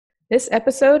This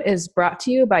episode is brought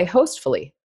to you by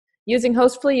Hostfully. Using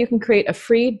Hostfully, you can create a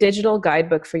free digital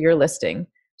guidebook for your listing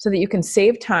so that you can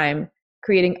save time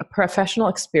creating a professional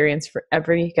experience for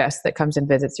every guest that comes and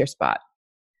visits your spot.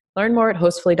 Learn more at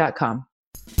hostfully.com.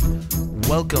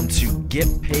 Welcome to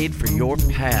Get Paid for Your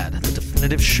Pad, the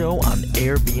definitive show on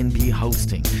Airbnb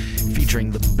hosting,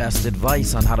 featuring the best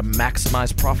advice on how to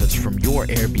maximize profits from your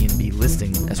Airbnb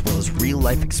listing, as well as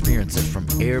real-life experiences from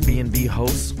Airbnb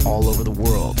hosts all over the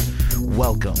world.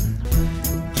 Welcome.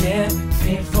 Get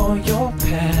paid for your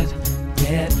pad.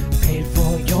 Get paid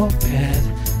for your pad.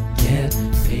 Get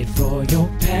paid for your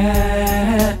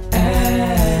pad.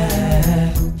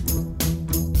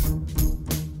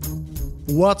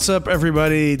 What's up,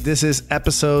 everybody? This is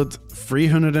episode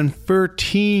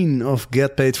 313 of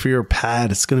Get Paid for Your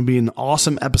Pad. It's going to be an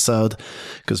awesome episode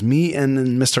because me and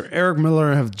Mr. Eric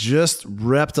Miller have just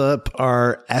wrapped up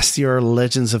our STR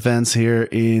Legends events here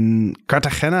in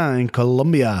Cartagena in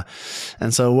Colombia.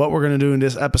 And so what we're going to do in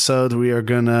this episode, we are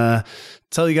going to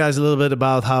tell you guys a little bit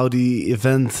about how the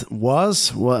event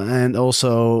was and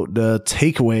also the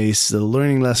takeaways, the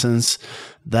learning lessons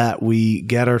that we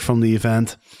gathered from the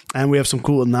event. And we have some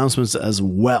cool announcements as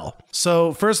well.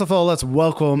 So first of all, let's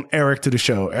welcome Eric to the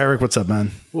show. Eric, what's up,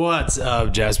 man? What's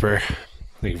up, Jasper?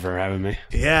 Thank you for having me.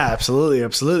 Yeah, absolutely.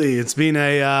 It's been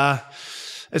a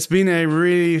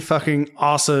really fucking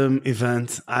awesome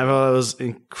event. I thought it was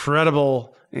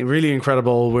incredible. Really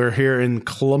incredible. We're here in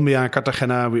Colombia,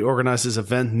 Cartagena. We organized this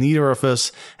event. Neither of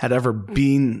us had ever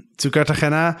been to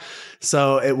Cartagena.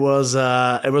 So it was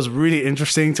really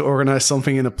interesting to organize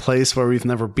something in a place where we've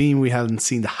never been. We hadn't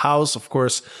seen the house. Of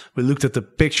course, we looked at the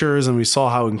pictures and we saw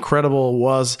how incredible it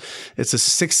was. It's a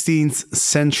 16th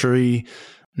century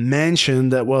mansion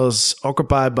that was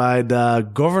occupied by the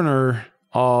governor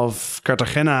of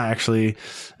Cartagena, actually.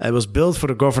 It was built for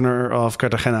the governor of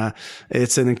Cartagena.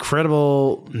 It's an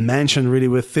incredible mansion, really,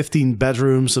 with 15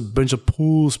 bedrooms, a bunch of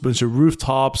pools, a bunch of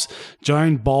rooftops,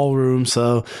 giant ballroom.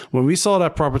 So when we saw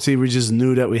that property, we just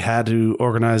knew that we had to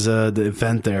organize the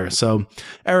event there. So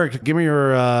Eric, give me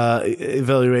your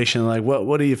evaluation. Like,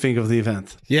 what do you think of the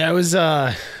event? Yeah, it was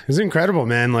incredible,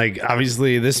 man. Like,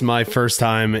 obviously, this is my first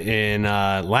time in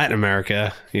Latin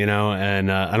America,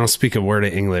 and I don't speak a word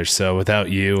of English. So without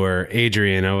you or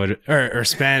Adrian, or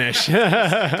Spanish. English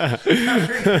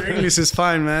is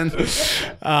fine, man.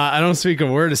 I don't speak a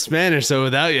word of Spanish, so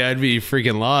without you, I'd be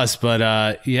freaking lost.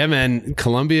 But yeah, man,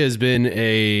 Colombia has been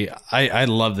I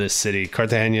love this city.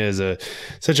 Cartagena is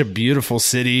such a beautiful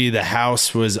city. The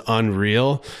house was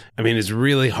unreal. I mean, it's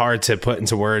really hard to put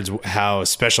into words how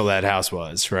special that house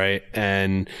was, right?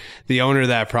 And the owner of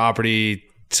that property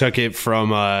took it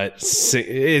from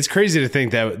it's crazy to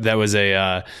think that was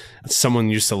someone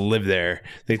used to live there.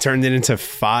 They turned it into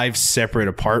 5 separate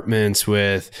apartments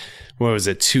with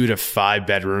 2 to 5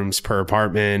 bedrooms per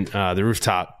apartment, the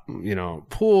rooftop,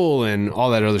 pool and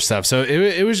all that other stuff. So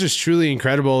it was just truly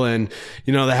incredible. And,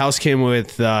 the house came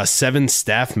with 7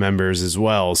 staff members as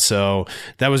well. So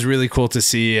that was really cool to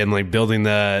see, and like building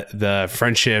the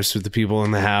friendships with the people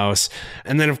in the house.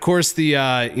 And then of course the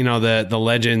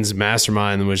Legends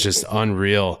Mastermind was just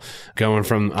unreal, going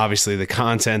from obviously the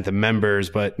content, the members,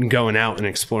 but going out and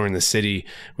exploring the city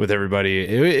with everybody.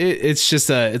 It's just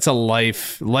it's a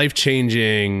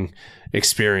life-changing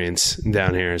experience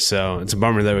down here. So it's a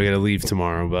bummer that we got to leave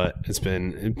tomorrow, but it's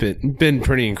been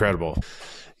pretty incredible.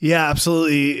 Yeah,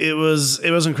 absolutely. It was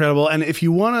incredible. And if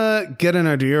you want to get an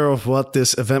idea of what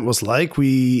this event was like,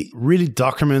 we really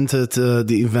documented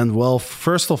the event well.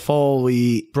 First of all,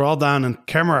 we brought down a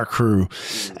camera crew,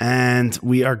 and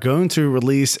we are going to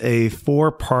release a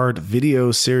 4-part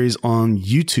video series on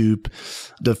YouTube.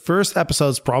 The first episode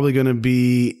is probably going to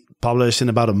be published in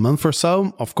about a month or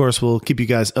so. Of course, we'll keep you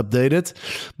guys updated.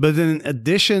 But in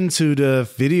addition to the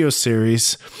video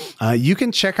series, you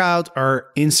can check out our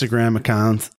Instagram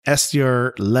account,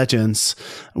 STR Legends.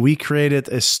 We created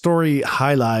a story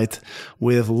highlight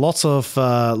with lots of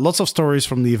stories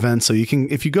from the event. So you can,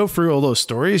 if you go through all those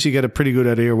stories, you get a pretty good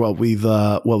idea what we've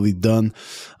done.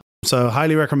 So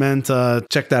highly recommend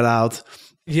check that out.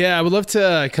 Yeah, I would love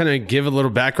to kind of give a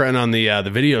little background on the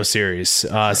video series,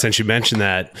 since you mentioned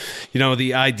that.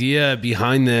 The idea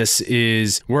behind this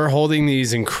is we're holding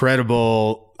these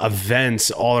incredible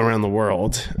events all around the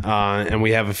world. And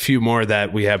we have a few more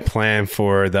that we have planned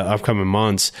for the upcoming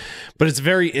months, but it's a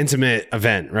very intimate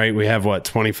event, right? We have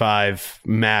 25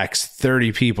 max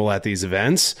 30 people at these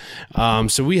events.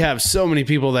 So we have so many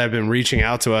people that have been reaching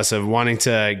out to us of wanting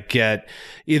to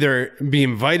either be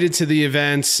invited to the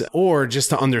events or just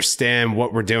to understand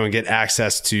what we're doing, get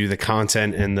access to the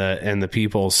content and the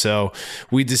people. So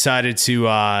we decided to,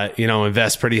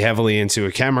 invest pretty heavily into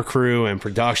a camera crew and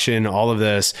production, all of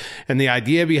this. And the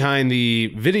idea behind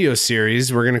the video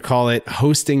series, we're going to call it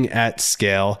Hosting at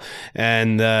Scale.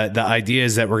 And the idea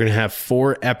is that we're going to have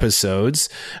 4 episodes.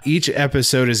 Each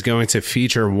episode is going to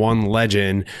feature one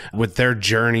legend with their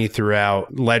journey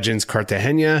throughout Legends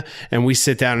Cartagena. And we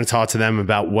sit down and talk to them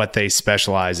about what they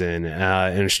specialize in.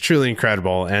 And it's truly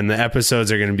incredible. And the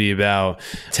episodes are going to be about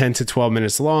 10 to 12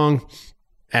 minutes long.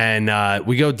 And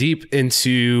we go deep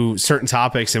into certain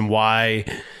topics and why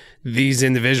these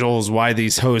individuals, why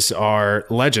these hosts are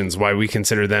legends, why we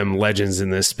consider them legends in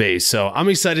this space. So I'm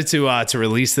excited to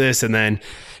release this. And then,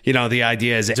 the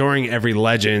idea is during every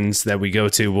Legends that we go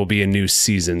to will be a new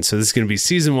season. So this is going to be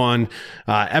season 1,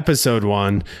 episode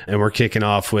 1, and we're kicking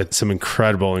off with some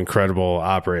incredible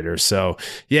operators. So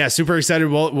yeah, super excited.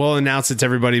 We'll announce it to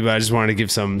everybody, but I just wanted to give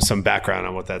some background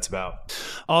on what that's about.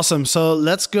 Awesome. So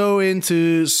let's go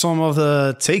into some of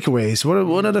the takeaways.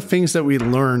 What are the things that we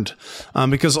learned?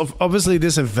 Because obviously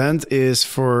this event is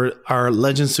for our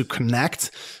legends to connect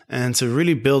and to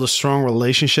really build a strong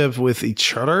relationship with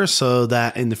each other so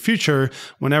that in the future,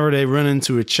 whenever they run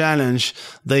into a challenge,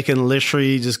 they can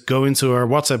literally just go into our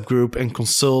WhatsApp group and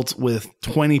consult with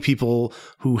 20 people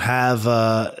who have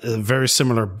a very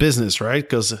similar business, right?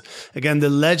 Because again, the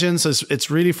legends, it's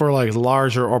really for like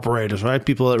larger operators, right?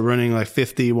 People that are running like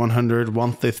 50, 100,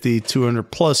 150, 200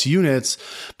 plus units,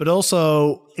 but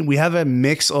also we have a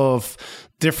mix of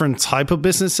different type of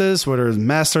businesses, whether it's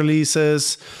master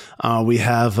leases, we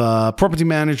have property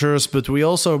managers, but we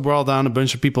also brought down a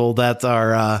bunch of people that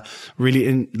are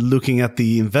really looking at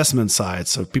the investment side.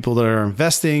 So people that are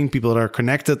investing, people that are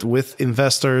connected with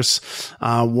investors.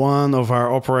 One of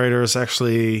our operators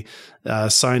actually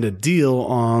signed a deal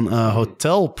on a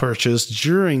hotel purchase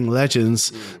during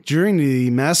Legends, during the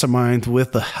mastermind,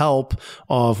 with the help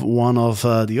of one of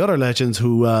the other legends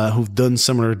who've done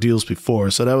similar deals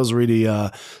before. So that was really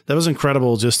that was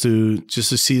incredible just to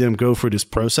see them go through this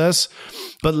process.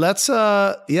 But let's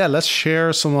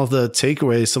share some of the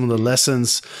takeaways, some of the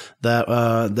lessons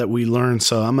that we learned.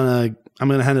 So I'm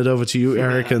gonna hand it over to you,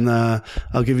 Eric, and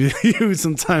I'll give you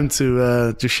some time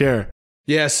to share.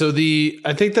 Yeah, so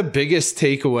I think the biggest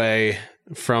takeaway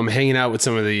from hanging out with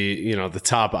some of the the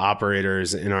top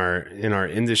operators in our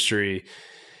industry,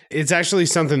 it's actually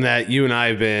something that you and I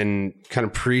have been kind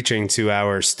of preaching to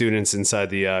our students inside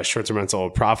the Short-Term Rental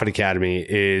Profit Academy,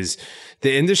 is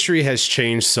the industry has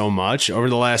changed so much over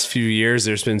the last few years.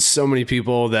 There's been so many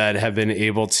people that have been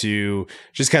able to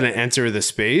just kind of enter the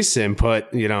space and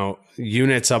put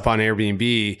units up on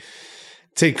Airbnb,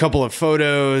 take a couple of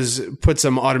photos, put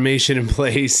some automation in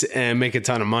place, and make a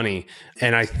ton of money.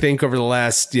 And I think over the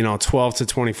last, 12 to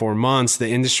 24 months, the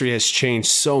industry has changed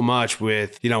so much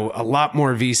with, a lot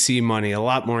more VC money, a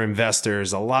lot more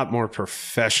investors, a lot more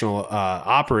professional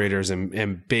operators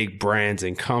and big brands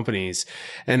and companies.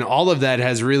 And all of that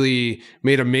has really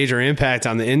made a major impact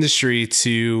on the industry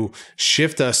to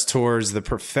shift us towards the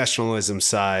professionalism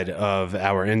side of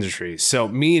our industry. So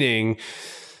meaning,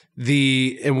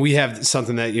 and we have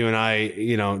something that you and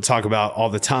I, talk about all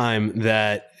the time,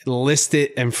 that list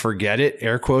it and forget it,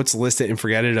 air quotes, list it and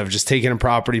forget it, of just taking a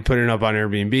property, putting it up on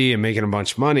Airbnb and making a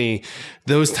bunch of money.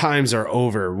 Those times are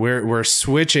over. We're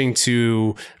switching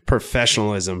to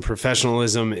professionalism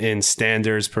in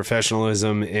standards,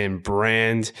 professionalism in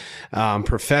brand,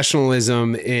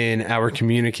 professionalism in our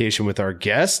communication with our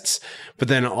guests, but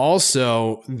then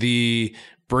also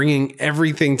bringing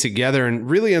everything together and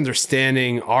really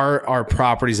understanding, are our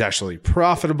properties actually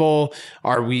profitable?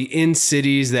 Are we in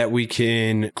cities that we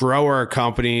can grow our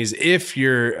companies? If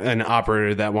you're an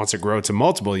operator that wants to grow to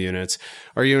multiple units,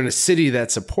 are you in a city that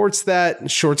supports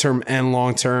that short-term and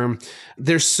long-term?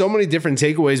 There's so many different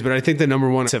takeaways, but I think the number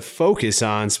one to focus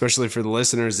on, especially for the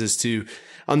listeners, is to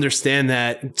understand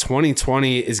that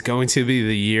 2020 is going to be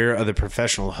the year of the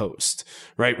professional host,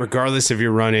 right? Regardless if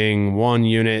you're running one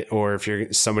unit or if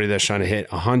you're somebody that's trying to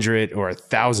hit 100 or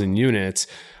 1,000 units,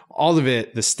 all of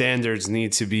it, the standards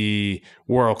need to be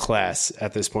world-class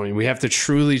at this point. We have to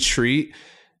truly treat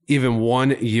even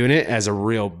one unit as a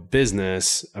real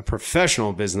business, a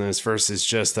professional business, versus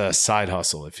just a side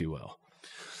hustle, if you will.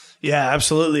 Yeah,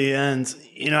 absolutely. And,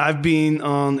 I've been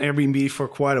on Airbnb for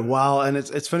quite a while. And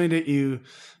it's funny that you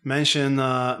mentioned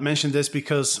this,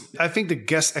 because I think the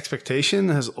guest expectation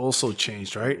has also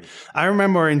changed, right? I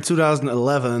remember in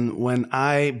 2011, when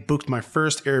I booked my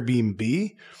first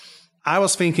Airbnb, I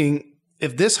was thinking,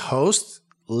 if this host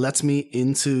lets me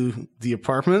into the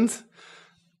apartment,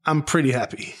 I'm pretty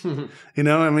happy. You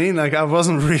know what I mean? Like, I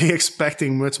wasn't really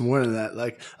expecting much more than that.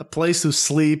 Like a place to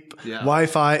sleep,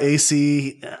 Wi-Fi,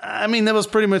 AC. I mean, that was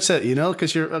pretty much it,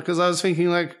 because I was thinking,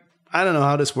 like, I don't know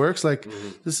how this works. Like,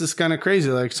 this is kind of crazy.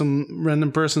 Like, some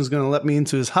random person is going to let me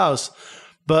into his house.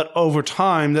 But over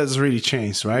time, that's really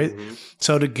changed, right?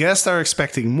 So the guests are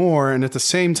expecting more, and at the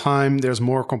same time, there's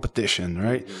more competition,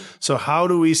 right? So how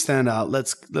do we stand out?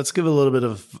 Let's give a little bit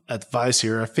of advice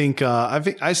here. I think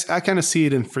I kind of see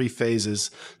it in 3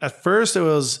 phases. At first, it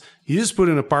was you just put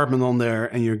an apartment on there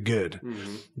and you're good.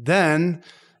 Then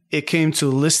it came to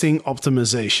listing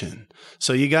optimization.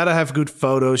 So you got to have good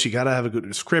photos. You got to have a good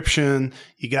description.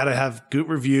 You got to have good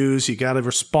reviews. You got to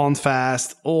respond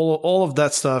fast. All of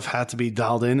that stuff had to be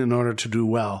dialed in order to do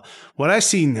well. What I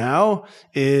see now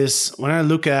is when I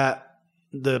look at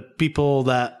the people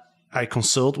that I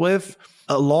consult with,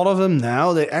 a lot of them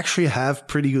now, they actually have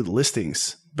pretty good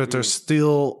listings, but they're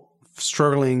still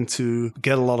struggling to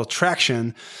get a lot of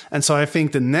traction. And so I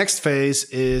think the next phase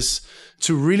is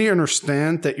to really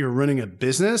understand that you're running a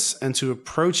business and to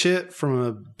approach it from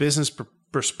a business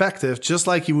perspective, just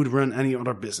like you would run any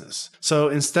other business. So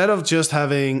instead of just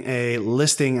having a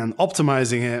listing and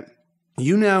optimizing it,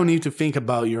 you now need to think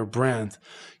about your brand.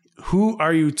 Who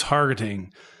are you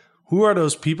targeting? Who are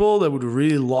those people that would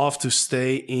really love to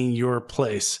stay in your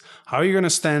place? How are you going to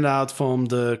stand out from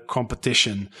the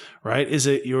competition, right? Is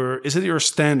it your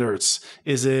standards?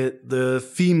 Is it the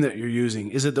theme that you're using?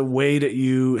 Is it the way that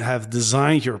you have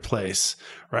designed your place,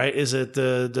 right? Is it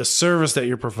the service that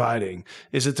you're providing?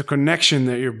 Is it the connection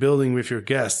that you're building with your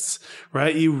guests,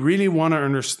 right? You really want to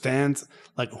understand,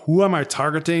 like, who am I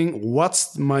targeting?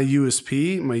 What's my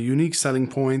USP, my unique selling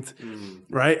point,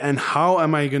 right? And how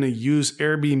am I going to use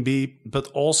Airbnb, but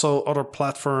also other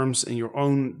platforms and your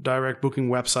own direct booking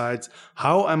websites?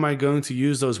 How am I going to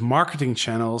use those marketing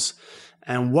channels?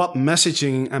 And what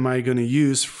messaging am I going to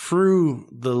use through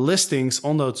the listings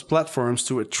on those platforms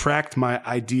to attract my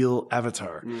ideal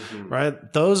avatar,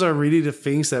 right? Those are really the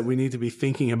things that we need to be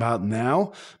thinking about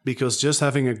now, because just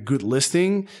having a good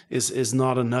listing is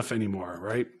not enough anymore,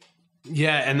 right?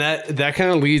 Yeah, and that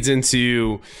kind of leads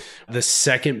into the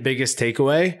second biggest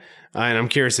takeaway. And I'm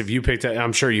curious if you picked up,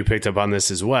 I'm sure you picked up on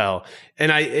this as well. And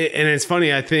it's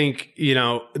funny, I think,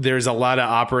 there's a lot of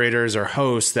operators or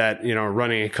hosts that, are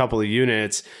running a couple of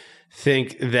units,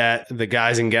 think that the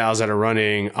guys and gals that are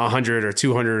running 100 or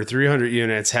 200 or 300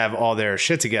 units have all their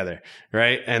shit together,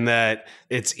 right? And that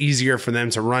it's easier for them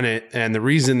to run it. And the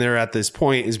reason they're at this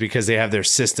point is because they have their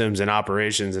systems and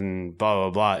operations and blah, blah,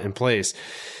 blah in place.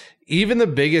 Even the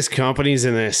biggest companies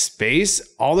in this space,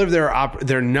 all of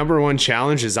their number one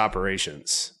challenge is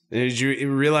operations. Did you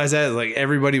realize that? Like,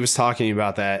 everybody was talking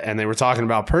about that, and they were talking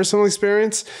about personal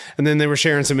experience, and then they were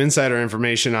sharing some insider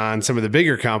information on some of the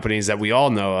bigger companies that we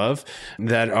all know of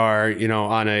that are,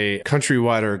 on a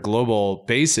countrywide or global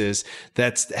basis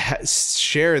that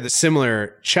share the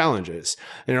similar challenges.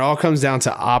 And it all comes down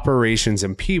to operations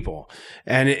and people.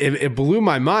 And it blew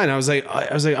my mind. I was like,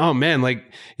 oh man,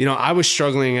 I was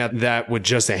struggling at that with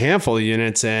just a handful of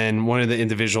units. And one of the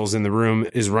individuals in the room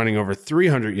is running over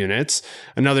 300 units.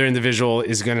 Another individual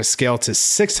is going to scale to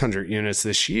 600 units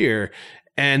this year.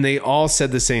 And they all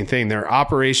said the same thing. Their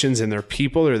operations and their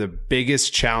people are the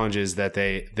biggest challenges that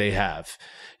they have.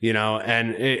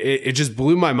 And it just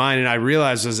blew my mind. And I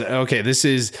realized, okay, this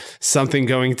is something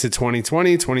going to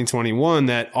 2020, 2021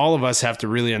 that all of us have to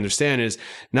really understand is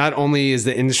not only is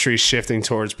the industry shifting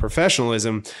towards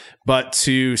professionalism, but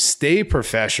to stay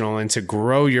professional and to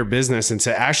grow your business and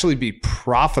to actually be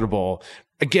profitable.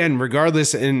 Again,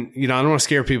 regardless, and I don't want to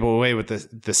scare people away with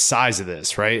the size of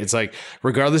this, right? It's like,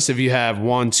 regardless if you have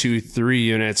 1, 2, 3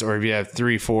 units, or if you have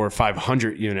 3, 4,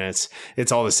 500 units,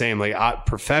 it's all the same. Like,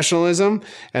 professionalism,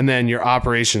 and then your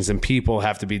operations and people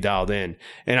have to be dialed in.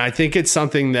 And I think it's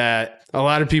something that a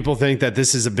lot of people think that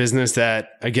this is a business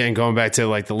that, again, going back to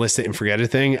like the list it and forget it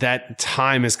thing, that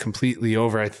time is completely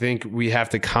over. I think we have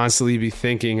to constantly be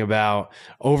thinking about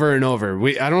over and over.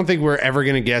 I don't think we're ever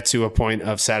going to get to a point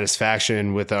of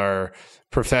satisfaction with our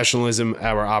professionalism,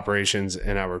 our operations,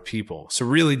 and our people. So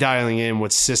really dialing in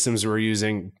what systems we're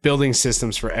using, building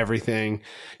systems for everything.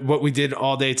 What we did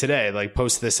all day today, like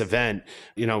post this event,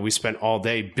 we spent all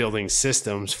day building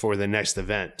systems for the next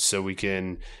event so we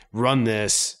can run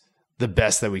this the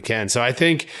best that we can. So I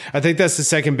think that's the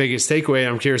second biggest takeaway.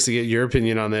 I'm curious to get your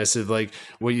opinion on this, of like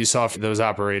what you saw from those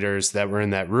operators that were in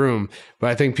that room.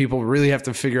 But I think people really have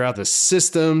to figure out the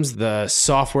systems, the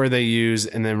software they use,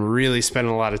 and then really spend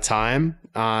a lot of time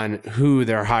on who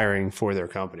they're hiring for their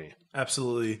company.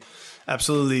 Absolutely.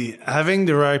 Having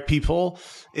the right people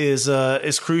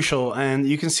is crucial, and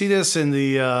you can see this in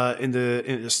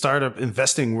the startup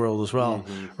investing world as well,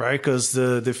 right? Because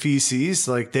the VCs,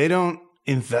 like, they don't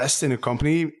invest in a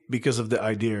company because of the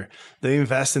idea. They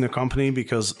invest in a company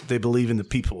because they believe in the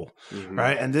people,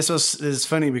 right? And this is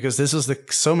funny because this was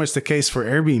so much the case for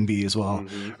Airbnb as well,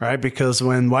 right? Because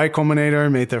when Y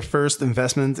Combinator made their first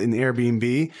investment in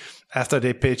Airbnb, after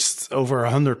they pitched over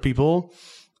 100 people,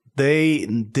 they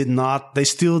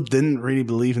still didn't really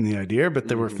believe in the idea, but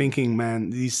they were thinking, man,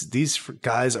 these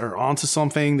guys are onto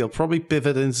something. They'll probably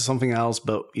pivot into something else,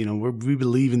 but we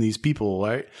believe in these people,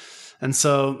 right? And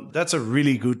so that's a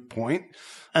really good point.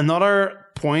 Another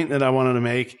point that I wanted to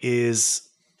make is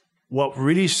what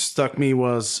really struck me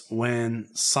was when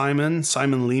Simon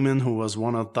Lehman, who was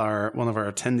one of our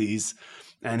attendees,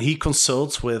 and he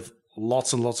consults with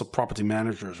lots and lots of property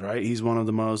managers, right? He's one of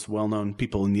the most well-known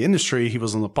people in the industry. He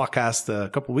was on the podcast a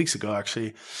couple of weeks ago,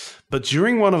 actually. But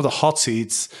during one of the hot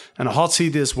seats, and a hot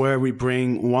seat is where we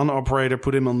bring one operator,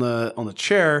 put him on the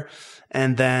chair,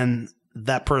 and then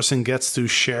that person gets to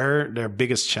share their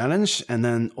biggest challenge, and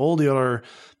then all the other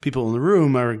people in the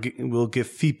room will give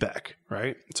feedback,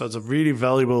 right? So it's a really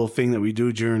valuable thing that we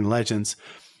do during Legends.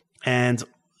 And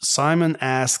Simon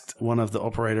asked one of the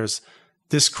operators,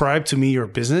 describe to me your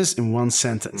business in one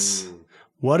sentence.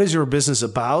 What is your business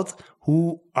about?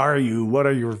 Who are you? What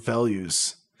are your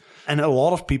values? And a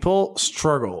lot of people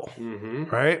struggle,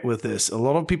 right, with this. A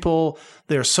lot of people,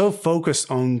 they're so focused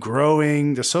on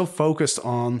growing. They're so focused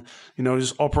on,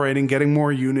 just operating, getting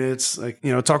more units, like,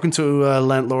 talking to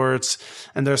landlords.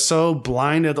 And they're so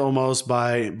blinded almost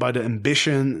by the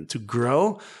ambition to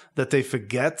grow that they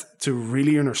forget to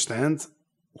really understand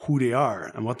who they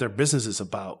are and what their business is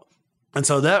about. And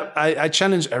so that I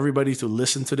challenge everybody to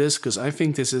listen to this, because I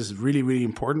think this is really, really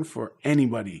important for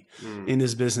anybody in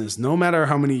this business, no matter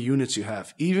how many units you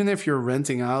have. Even if you're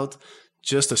renting out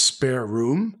just a spare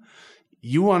room,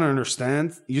 you want to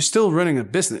understand you're still running a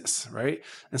business, right?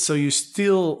 And so you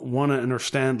still want to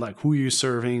understand, like, who you're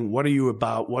serving, what are you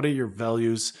about, what are your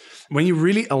values. When you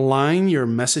really align your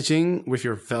messaging with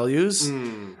your values,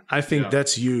 I think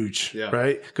that's huge,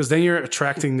 right? Because then you're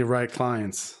attracting the right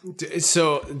clients.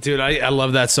 So, dude, I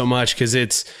love that so much, because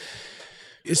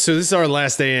so this is our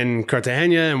last day in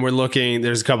Cartagena, and we're looking,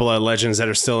 there's a couple of Legends that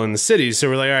are still in the city. So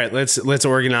we're like, all right, let's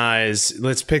organize,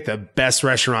 let's pick the best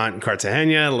restaurant in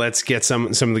Cartagena. Let's get some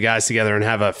of the guys together and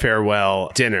have a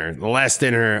farewell dinner, the last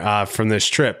dinner from this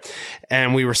trip.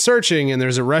 And we were searching, and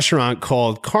there's a restaurant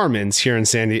called Carmen's here in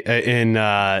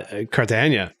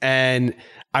Cartagena. And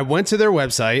I went to their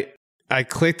website. I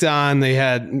clicked on, they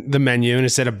had the menu and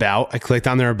it said about. I clicked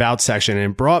on their about section,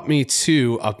 and it brought me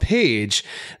to a page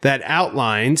that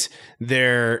outlined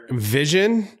their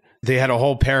vision. They had a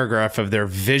whole paragraph of their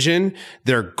vision,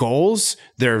 their goals,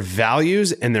 their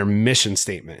values, and their mission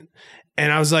statement.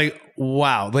 And I was like,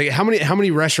 wow, like how many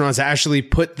restaurants actually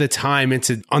put the time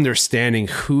into understanding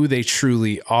who they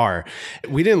truly are?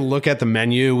 We didn't look at the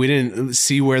menu. We didn't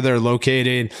see where they're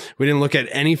located. We didn't look at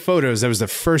any photos. That was the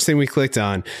first thing we clicked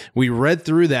on. We read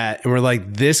through that, and we're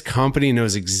like, this company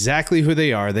knows exactly who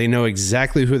they are. They know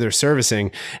exactly who they're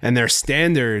servicing, and their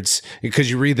standards,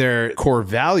 because you read their core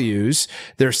values,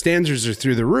 their standards are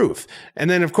through the roof.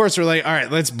 And then of course we're like, all right,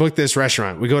 let's book this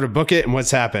restaurant. We go to book it, and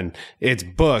what's happened? It's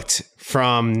booked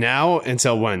from now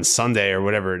until when? Sunday or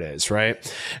whatever it is,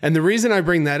 right? And the reason I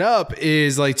bring that up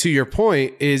is, like, to your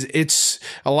point, is it's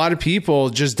a lot of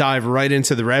people just dive right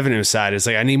into the revenue side. It's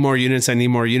like, I need more units, I need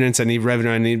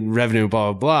revenue,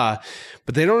 blah, blah, blah.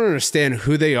 But they don't understand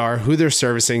who they are, who they're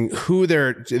servicing, who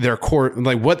their core,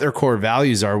 like what their core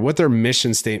values are, what their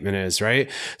mission statement is, right?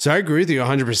 So I agree with you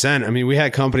 100%. I mean, we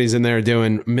had companies in there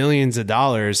doing millions of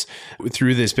dollars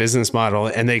through this business model,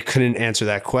 and they couldn't answer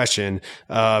that question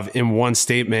of, in one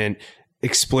statement,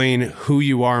 explain who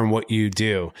you are and what you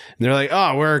do. And they're like,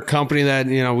 oh, we're a company that,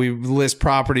 we list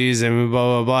properties and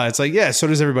blah, blah, blah. It's like, yeah, so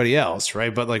does everybody else,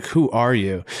 right? But like, who are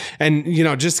you? And,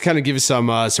 just to kind of give you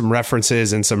some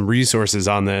references and some resources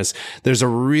on this, there's a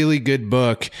really good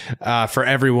book for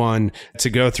everyone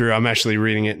to go through. I'm actually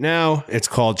reading it now. It's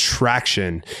called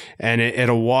Traction, and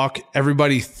it'll walk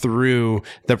everybody through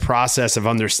the process of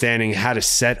understanding how to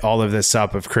set all of this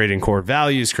up, of creating core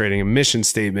values, creating a mission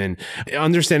statement,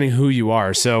 understanding who you you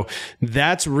are. So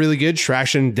that's really good.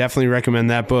 Traction, definitely recommend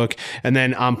that book. And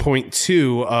then on point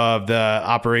 2 of the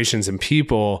operations and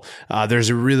people, there's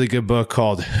a really good book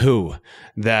called Who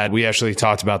that we actually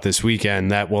talked about this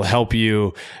weekend that will help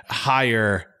you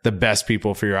hire the best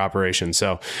people for your operation.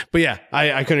 So, but yeah,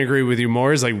 I couldn't agree with you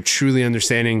more. Is like truly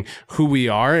understanding who we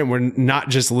are, and we're not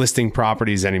just listing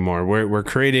properties anymore. We're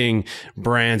creating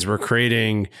brands, we're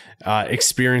creating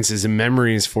experiences and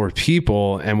memories for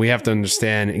people, and we have to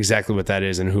understand exactly what that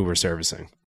is and who we're servicing.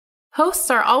 Hosts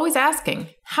are always asking,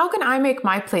 how can I make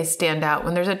my place stand out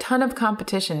when there's a ton of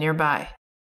competition nearby?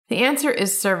 The answer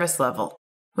is service level.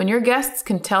 When your guests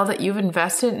can tell that you've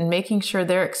invested in making sure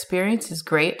their experience is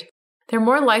great, they're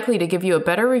more likely to give you a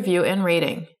better review and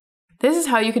rating. This is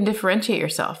how you can differentiate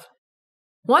yourself.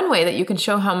 One way that you can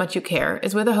show how much you care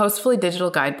is with a Hostfully digital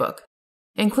guidebook.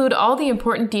 Include all the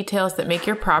important details that make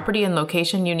your property and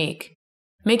location unique.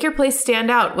 Make your place stand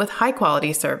out with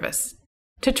high-quality service.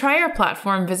 To try our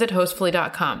platform, visit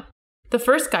hostfully.com. The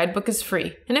first guidebook is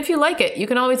free, and if you like it, you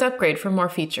can always upgrade for more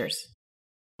features.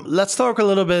 Let's talk a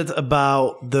little bit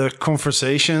about the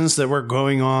conversations that were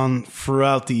going on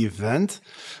throughout the event.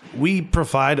 We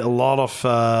provide a lot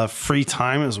of free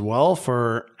time as well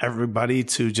for everybody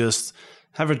to just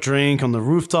have a drink on the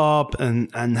rooftop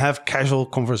and have casual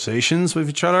conversations with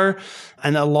each other.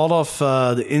 And a lot of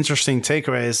the interesting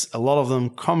takeaways, a lot of them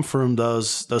come from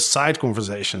those side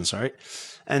conversations, right?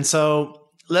 And so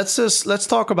let's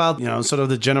talk about, sort of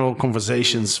the general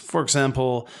conversations. For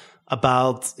example,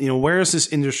 about, where is this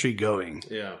industry going?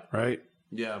 Yeah. Right.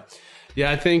 Yeah.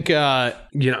 Yeah, I think,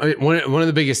 one of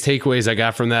the biggest takeaways I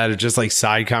got from that are just like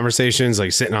side conversations,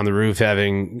 like sitting on the roof,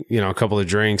 having, a couple of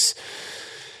drinks,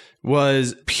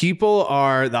 was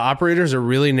the operators are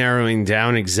really narrowing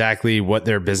down exactly what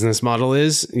their business model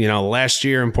is. Last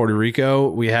year in Puerto Rico,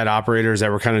 we had operators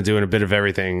that were kind of doing a bit of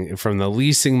everything from the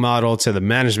leasing model to the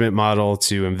management model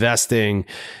to investing.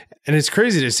 And it's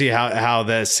crazy to see how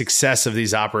the success of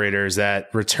these operators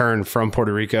that returned from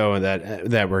Puerto Rico and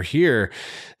that were here,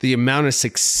 the amount of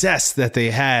success that they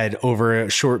had over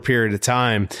a short period of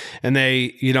time. And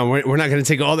they, we're not going to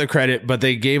take all the credit, but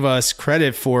they gave us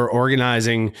credit for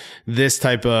organizing this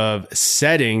type of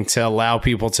setting to allow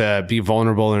people to be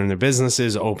vulnerable in their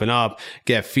businesses, open up,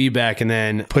 get feedback, and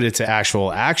then put it to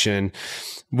actual action.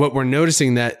 What we're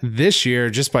noticing that this year,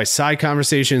 just by side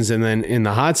conversations and then in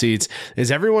the hot seats,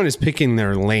 is everyone is picking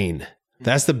their lane.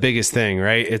 That's the biggest thing,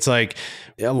 right? It's like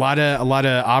a lot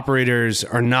of operators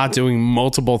are not doing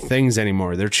multiple things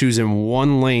anymore. They're choosing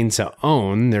one lane to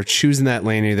own. They're choosing that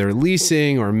lane, either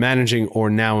leasing or managing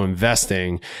or now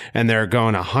investing, and they're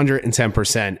going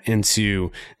 110%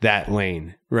 into that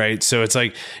lane. Right. So it's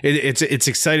like, it's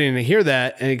exciting to hear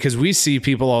that, because we see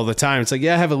people all the time. It's like,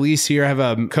 yeah, I have a lease here. I have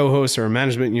a co-host or a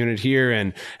management unit here,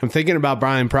 and I'm thinking about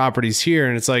buying properties here.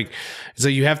 And it's like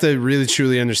you have to really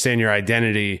truly understand your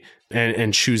identity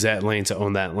and choose that lane to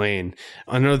own that lane.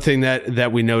 Another thing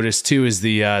that we noticed too is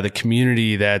the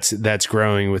community that's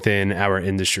growing within our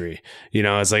industry.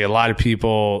 It's like a lot of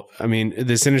people,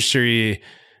 this industry,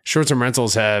 short-term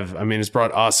rentals it's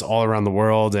brought us all around the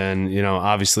world, and,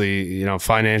 obviously,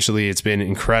 financially it's been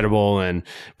incredible.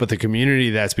 But the community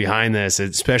that's behind this,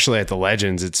 especially at the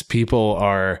Legends,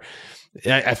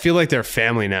 I feel like they're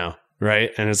family now.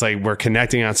 Right. And it's like we're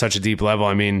connecting on such a deep level.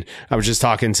 I was just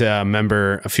talking to a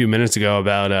member a few minutes ago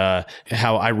about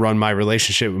how I run my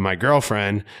relationship with my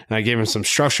girlfriend. And I gave him some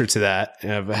structure to that,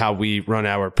 of how we run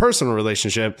our personal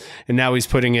relationship. And now he's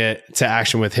putting it to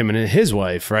action with him and his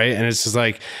wife. Right. And it's just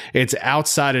like, it's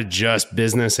outside of just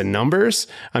business and numbers.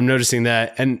 I'm noticing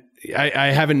that. And I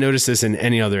haven't noticed this in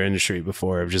any other industry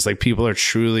before, of just like people are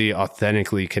truly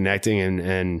authentically connecting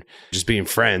and just being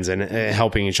friends and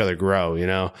helping each other grow,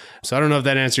 So I don't know if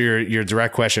that answered your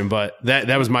direct question, but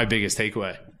that was my biggest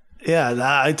takeaway.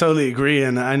 Yeah, I totally agree.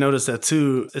 And I noticed that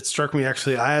too. It struck me,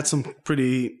 actually, I had some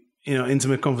pretty,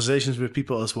 intimate conversations with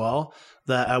people as well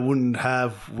that I wouldn't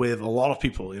have with a lot of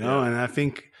people, Yeah. And I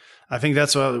think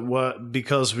that's what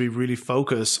because we really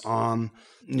focus on,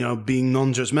 being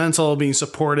non-judgmental, being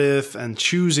supportive, and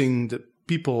choosing the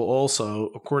people also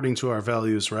according to our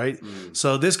values, right?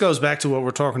 So this goes back to what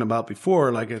we're talking about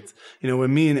before. Like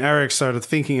when me and Eric started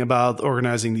thinking about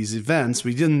organizing these events,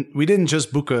 we didn't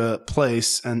just book a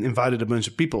place and invited a bunch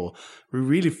of people. We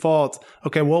really thought,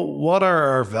 okay, well, what are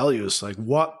our values? Like,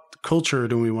 what culture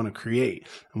do we want to create?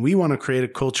 And we want to create a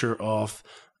culture of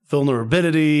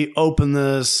vulnerability,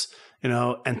 openness,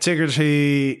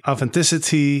 integrity,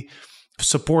 authenticity,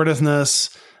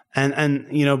 supportiveness.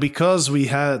 And because we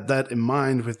had that in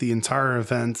mind with the entire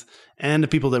event and the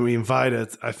people that we invited,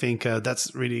 I think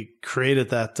that's really created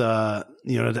that,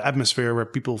 the atmosphere where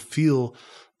people feel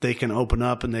they can open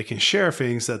up and they can share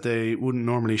things that they wouldn't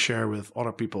normally share with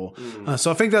other people.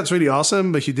 So I think that's really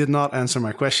awesome, but you did not answer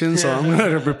my question, so I'm going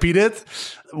to repeat it.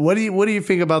 What do you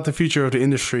think about the future of the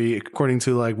industry according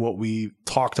to like what we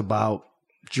talked about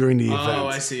during the event? Oh,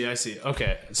 I see.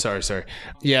 Okay. Sorry.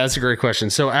 Yeah, that's a great question.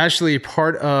 So actually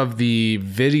part of the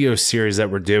video series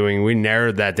that we're doing, we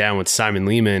narrowed that down with Simon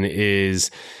Lehman, is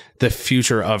the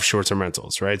future of short-term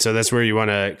rentals, right? So that's where you want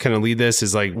to kind of lead this,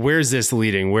 is like, where's this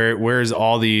leading? Where's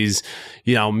all these,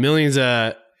 millions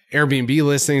of Airbnb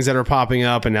listings that are popping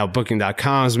up, and now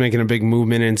Booking.com is making a big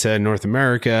movement into North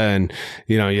America. And,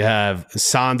 you have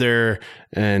Sonder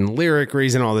and Lyric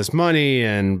raising all this money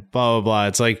and blah, blah, blah.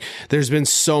 It's like, there's been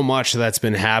so much that's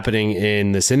been happening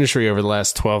in this industry over the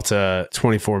last 12 to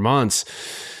 24 months.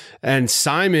 And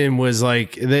Simon was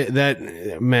like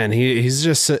that man. He's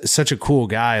just such a cool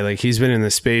guy. Like, he's been in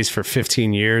the space for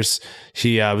 15 years.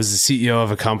 He was the CEO of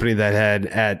a company that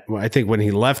had I think when he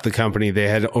left the company, they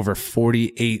had over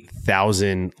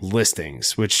 48,000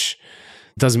 listings, which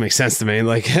doesn't make sense to me,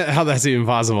 like how that's even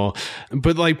possible.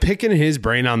 But like picking his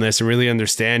brain on this and really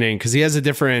understanding, because he has a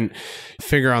different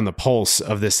finger on the pulse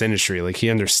of this industry. Like, he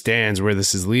understands where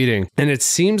this is leading. And it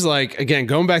seems like, again,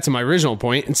 going back to my original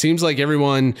point, it seems like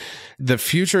the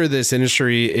future of this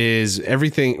industry is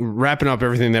wrapping up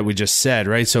everything that we just said,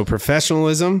 right? So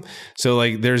professionalism. So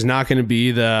like, there's not going to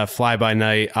be the fly by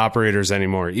night operators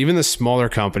anymore. Even the smaller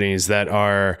companies that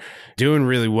are doing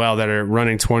really well, that are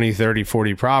running 20, 30,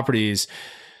 40 properties,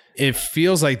 it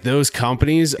feels like those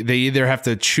companies, they either have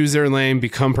to choose their lane,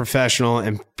 become professional,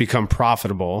 and become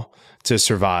profitable to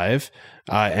survive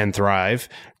and thrive.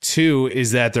 Two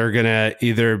is that they're going to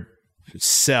either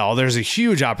sell. There's a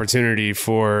huge opportunity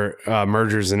for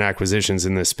mergers and acquisitions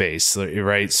in this space,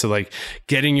 right? So like,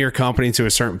 getting your company to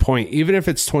a certain point, even if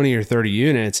it's 20 or 30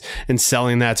 units, and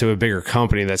selling that to a bigger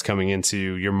company that's coming into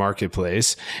your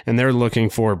marketplace, and they're looking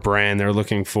for a brand, they're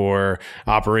looking for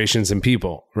operations and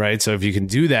people, right? So if you can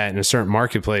do that in a certain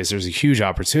marketplace, there's a huge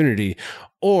opportunity.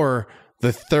 Or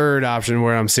the third option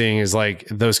where I'm seeing is like,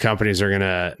 those companies are going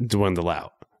to dwindle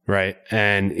out. Right.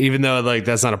 And even though like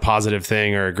that's not a positive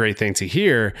thing or a great thing to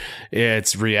hear,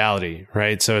 it's reality.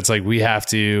 Right. So it's like, we have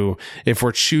to, if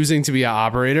we're choosing to be an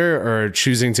operator or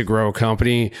choosing to grow a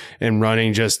company and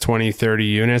running just 20, 30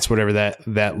 units, whatever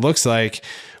that looks like,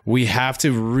 we have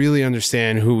to really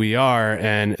understand who we are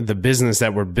and the business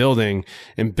that we're building,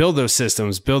 and build those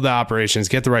systems, build the operations,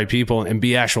 get the right people, and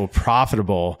be actual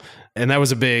profitable. And that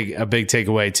was a big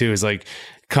takeaway too, is like,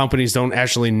 companies don't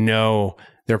actually know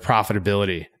their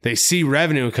profitability. They see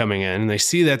revenue coming in and they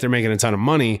see that they're making a ton of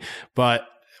money. But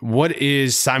what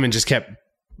is, Simon just kept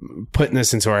putting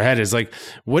this into our head, is like,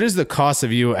 what is the cost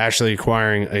of you actually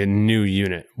acquiring a new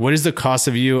unit? What is the cost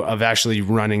of you of actually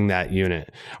running that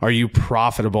unit? Are you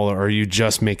profitable, or are you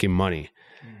just making money?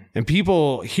 And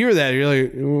people hear that, you're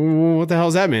like, what the hell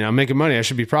does that mean? I'm making money, I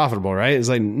should be profitable, right? It's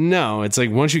like, no, it's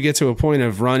like, once you get to a point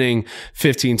of running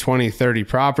 15, 20, 30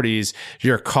 properties,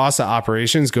 your cost of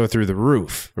operations go through the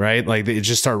roof, right? Like, they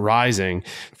just start rising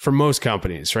for most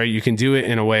companies, right? You can do it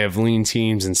in a way of lean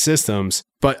teams and systems,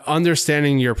 but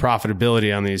understanding your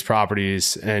profitability on these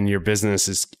properties and your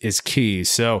business is key.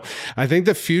 So I think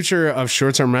the future of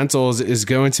short-term rentals is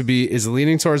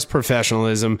leaning towards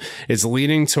professionalism. It's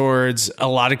leaning towards a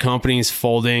lot of companies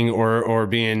folding or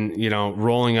being,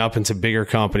 rolling up into bigger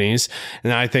companies.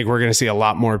 And I think we're going to see a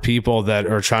lot more people that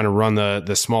are trying to run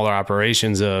the smaller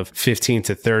operations of 15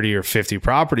 to 30 or 50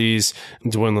 properties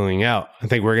dwindling out. I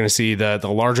think we're going to see the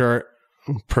larger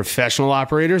professional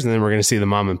operators, and then we're going to see the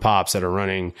mom and pops that are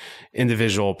running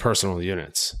individual personal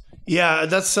units. Yeah,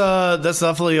 that's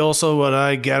definitely also what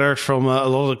I gathered from a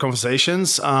lot of the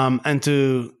conversations. And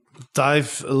to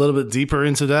dive a little bit deeper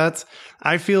into that,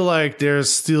 I feel like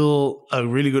there's still a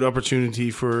really good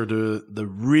opportunity for the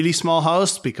really small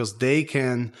house, because they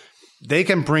can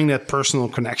bring that personal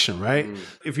connection, right?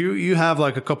 If you have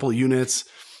like a couple of units,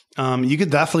 you could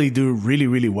definitely do really,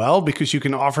 really well, because you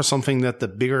can offer something that the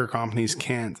bigger companies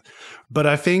can't. But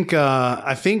I think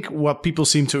what people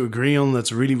seem to agree on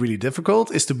that's really, really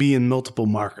difficult is to be in multiple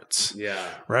markets. Yeah.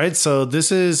 Right. So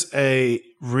this is a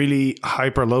really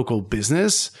hyper local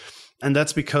business. And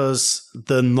that's because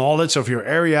the knowledge of your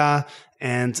area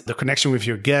and the connection with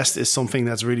your guest is something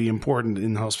that's really important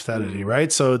in hospitality.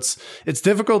 Right. So it's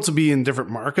difficult to be in different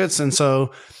markets. And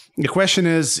so the question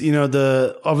is,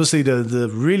 obviously the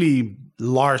really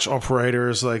large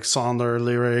operators like Sonder,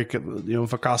 Lyric,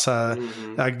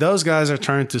 Vacasa, like those guys are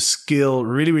trying to scale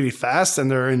really, really fast, and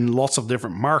they're in lots of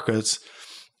different markets.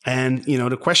 And,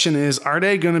 the question is, are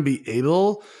they going to be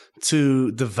able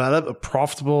to develop a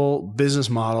profitable business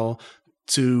model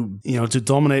to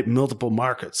dominate multiple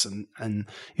markets, and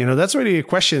that's really a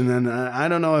question, and I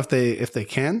don't know if they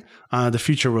can. The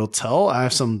future will tell. I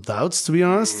have some doubts, to be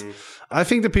honest. I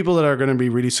think the people that are going to be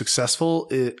really successful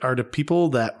are the people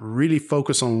that really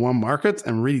focus on one market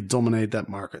and really dominate that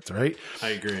market, right? I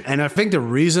agree. And I think the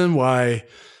reason why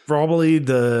probably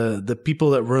the people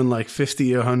that run like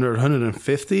 50, 100,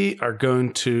 150 are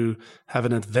going to have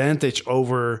an advantage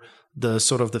over the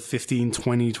sort of the 15,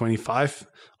 20, 25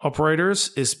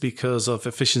 operators is because of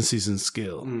efficiencies and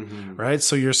scale, right?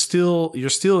 So you're still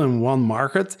in one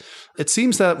market. It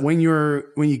seems that when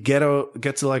you get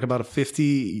to like about 50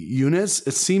 units,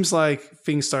 it seems like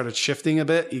things started shifting a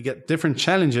bit. You get different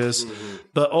challenges,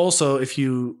 but also if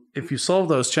you solve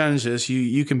those challenges,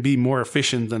 you can be more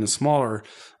efficient than the smaller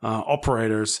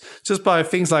operators just by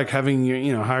things like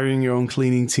having hiring your own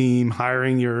cleaning team,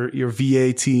 hiring your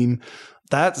VA team.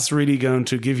 That's really going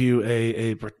to give you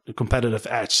a competitive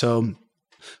edge. So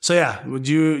yeah, would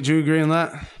you agree on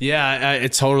that? Yeah,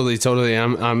 it's totally.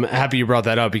 I'm happy you brought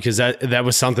that up because that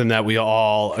was something that we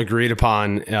all agreed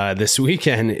upon this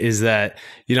weekend. Is that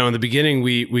in the beginning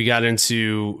we got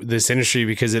into this industry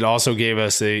because it also gave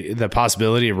us the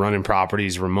possibility of running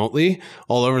properties remotely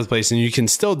all over the place, and you can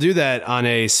still do that on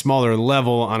a smaller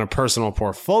level on a personal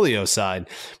portfolio side.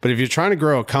 But if you're trying to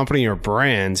grow a company or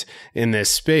brand in this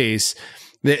space,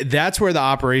 that's where the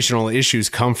operational issues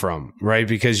come from, right?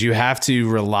 Because you have to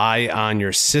rely on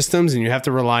your systems and you have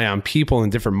to rely on people in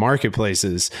different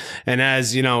marketplaces. And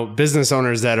as, business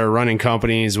owners that are running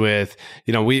companies with,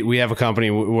 we have a company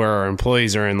where our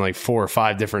employees are in like 4 or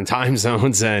 5 different time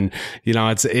zones. And,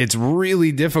 it's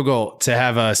really difficult to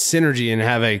have a synergy and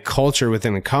have a culture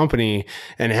within a company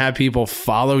and have people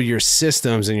follow your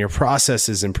systems and your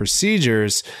processes and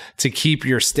procedures to keep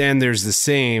your standards the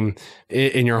same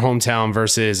in your hometown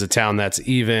versus a town that's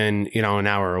even, an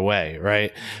hour away.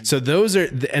 Right. So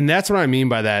and that's what I mean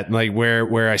by that, like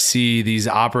where I see these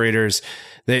operators,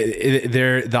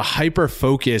 they're the hyper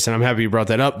focus, and I'm happy you brought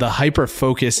that up. The hyper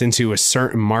focus into a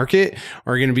certain market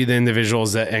are going to be the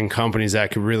individuals and companies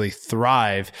that could really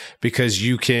thrive because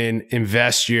you can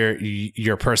invest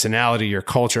your personality, your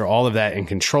culture, all of that, and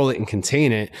control it and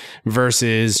contain it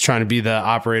versus trying to be the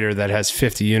operator that has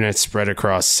 50 units spread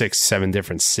across 6-7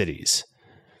 different cities.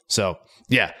 So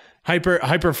yeah,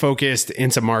 hyper focused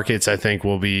into markets, I think,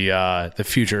 will be the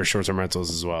future of short-term rentals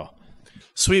as well.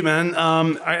 Sweet, man.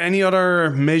 Any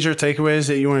other major takeaways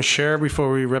that you want to share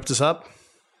before we wrap this up?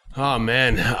 Oh,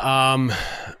 man. I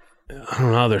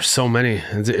don't know. There's so many.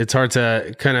 It's hard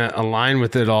to kind of align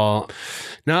with it all.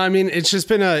 No, I mean, it's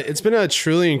been a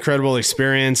truly incredible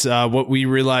experience. What we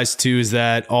realized too is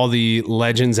that all the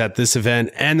legends at this event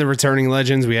and the returning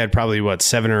legends, we had probably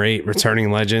 7 or 8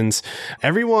 returning legends.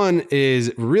 Everyone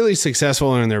is really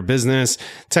successful in their business.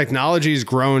 Technology is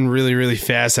growing really, really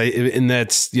fast. And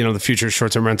that's, the future of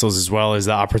short-term rentals as well as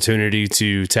the opportunity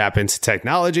to tap into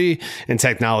technology and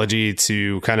technology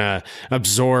to kind of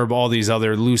absorb all these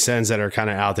other loose ends that are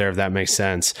kind of out there, if that makes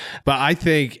sense. But I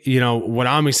think, what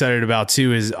I'm excited about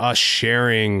too is us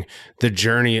sharing the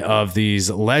journey of these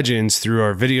legends through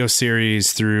our video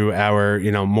series, through our,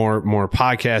 more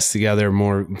podcasts together,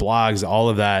 more blogs, all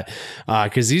of that.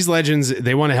 Because these legends,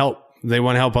 they want to help. They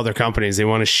want to help other companies. They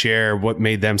want to share what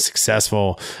made them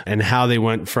successful and how they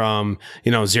went from,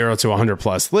 0 to 100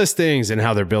 plus listings and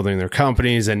how they're building their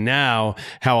companies. And now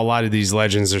how a lot of these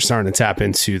legends are starting to tap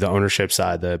into the ownership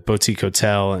side, the boutique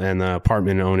hotel and the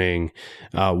apartment owning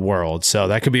world. So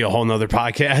that could be a whole nother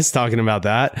podcast talking about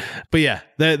that. But yeah,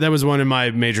 that was one of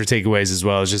my major takeaways as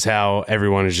well, is just how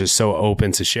everyone is just so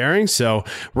open to sharing. So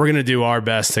we're going to do our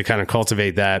best to kind of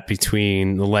cultivate that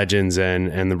between the legends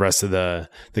and the rest of the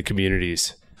community.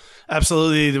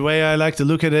 Absolutely. The way I like to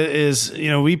look at it is,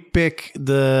 we pick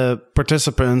the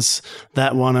participants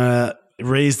that want to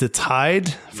raise the tide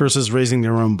versus raising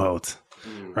their own boat.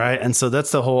 Right. And so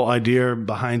that's the whole idea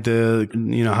behind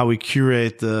how we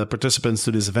curate the participants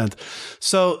to this event.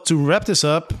 So to wrap this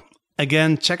up,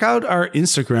 again, check out our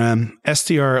Instagram,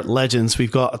 STR Legends.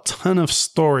 We've got a ton of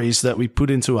stories that we put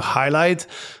into a highlight.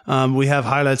 We have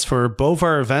highlights for both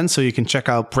our events. So you can check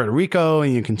out Puerto Rico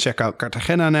and you can check out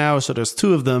Cartagena now. So there's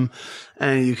 2 of them.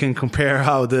 And you can compare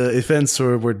how the events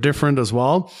were different as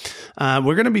well.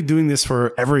 We're going to be doing this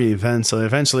for every event. So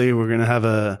eventually we're going to have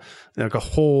a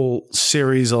whole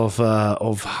series of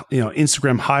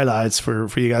Instagram highlights for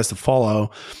you guys to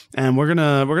follow. And we're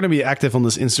going to be active on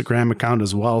this Instagram account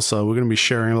as well. So we're going to be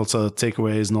sharing lots of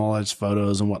takeaways, knowledge,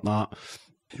 photos and whatnot.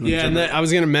 Yeah, and I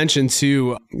was going to mention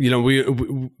too, we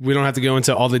don't have to go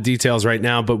into all the details right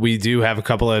now, but we do have a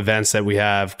couple of events that we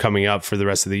have coming up for the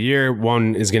rest of the year.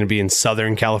 One is going to be in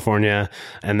Southern California,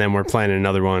 and then we're planning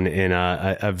another one in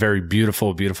a very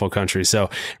beautiful, beautiful country. So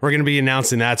we're going to be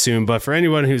announcing that soon. But for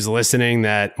anyone who's listening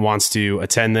that wants to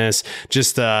attend this,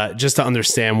 just to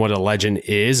understand what a legend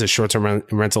is, a short-term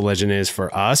rental legend is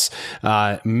for us,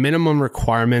 minimum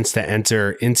requirements to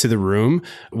enter into the room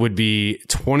would be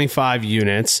 25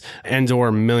 units and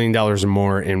or $1 million or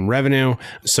more in revenue.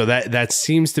 So that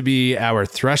seems to be our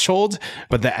threshold,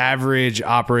 but the average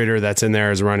operator that's in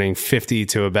there is running 50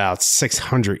 to about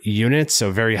 600 units.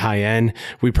 So very high end.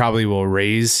 We probably will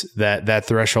raise that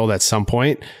threshold at some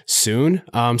point soon.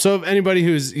 So if anybody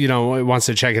who's, wants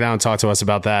to check it out and talk to us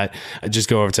about that, just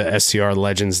go over to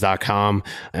strlegends.com,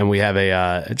 and we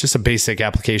have just a basic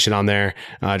application on there.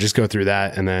 Just go through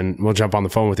that, and then we'll jump on the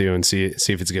phone with you and see if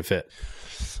it's a good fit.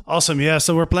 Awesome. Yeah.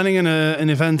 So we're planning an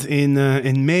event in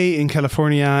May in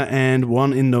California and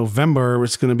one in November,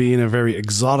 which is going to be in a very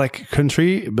exotic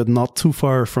country, but not too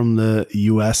far from the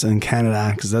US and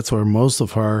Canada, because that's where most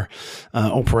of our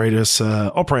operators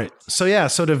operate. So yeah,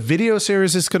 so the video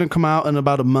series is going to come out in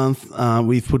about a month.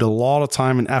 We've put a lot of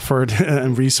time and effort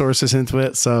and resources into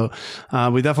it. So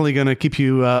we're definitely going to keep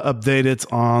you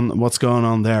updated on what's going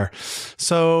on there.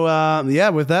 So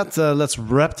with that, let's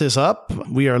wrap this up.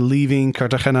 We are leaving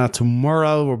Cartagena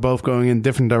tomorrow. We're both going in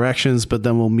different directions, but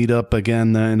then we'll meet up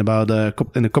again in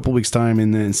a couple weeks time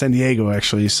in San Diego,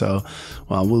 actually. So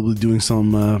we'll be doing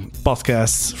some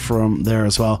podcasts from there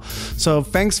as well. So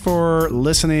thanks for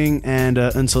listening, and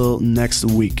until next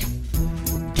week.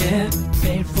 Get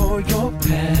paid for your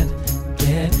pet.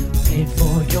 Get paid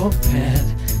for your pet.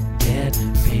 Get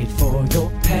paid for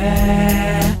your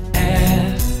pet.